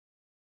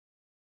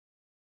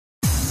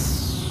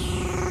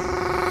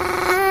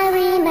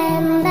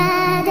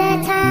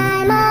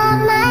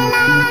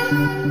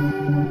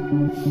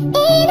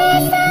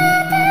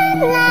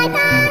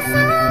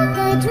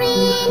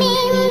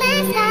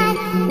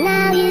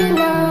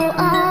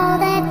all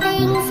the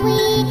things we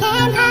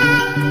can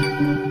hide.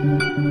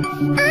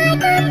 I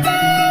could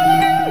tell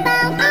you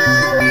about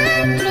all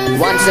my dreams.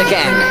 Once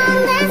again,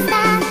 from the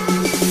start.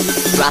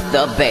 drop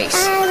the bass.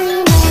 I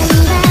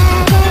remember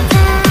the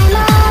time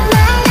of my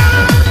life.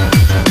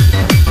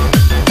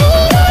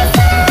 It was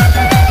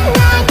something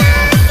like I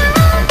saw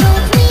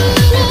was dreaming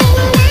inside. Now you know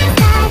all the things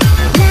we can hide. I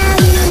could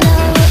tell you about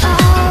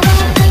all my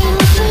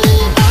dreams right from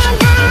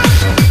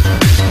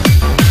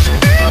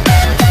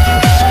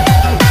the start. I remember the time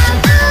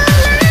of my life.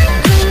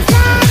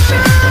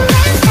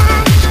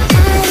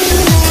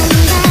 It was something like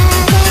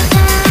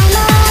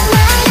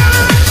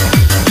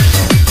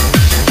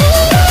I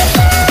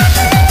saw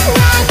was dreaming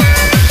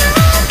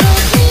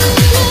inside.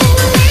 Now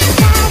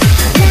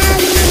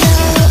you know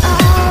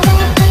all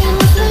the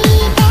things we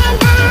can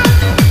hide.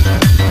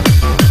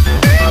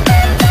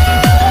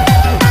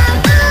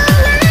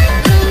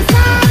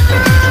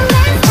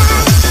 I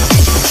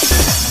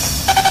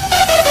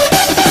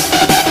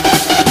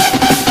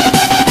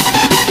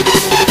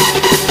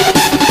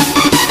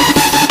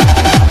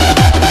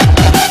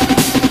could tell you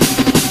about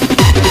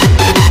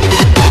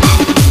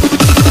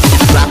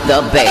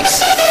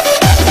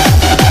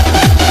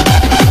all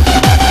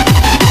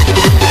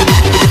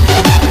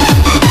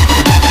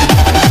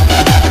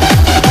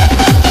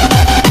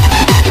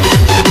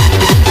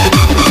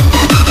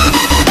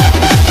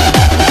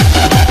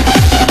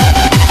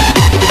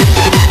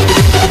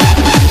my dreams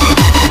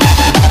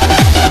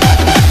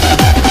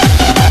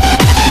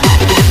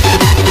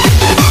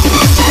right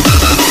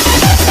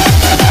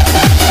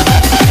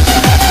from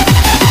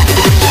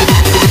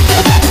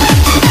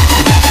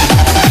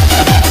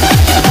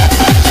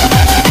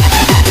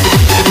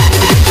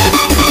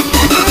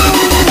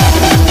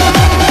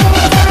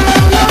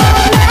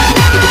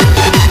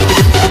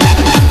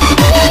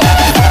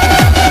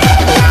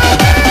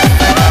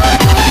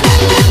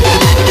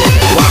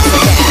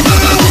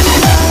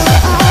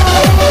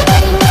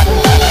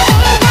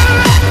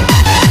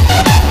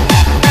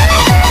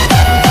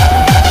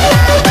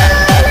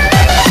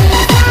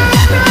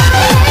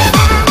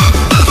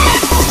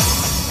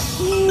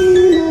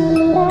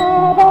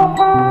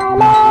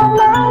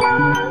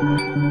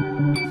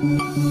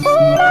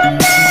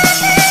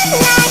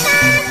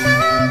the start.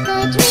 Drop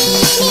the bass.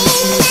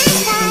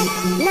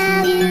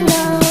 Now you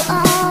know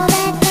all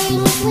the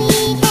things we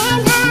can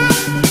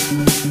hide.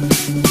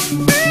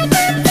 I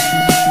could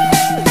tell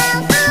you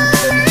about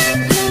all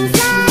my dreams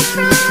right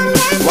from the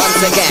start.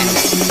 Once again,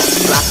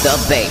 drop the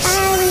bass. I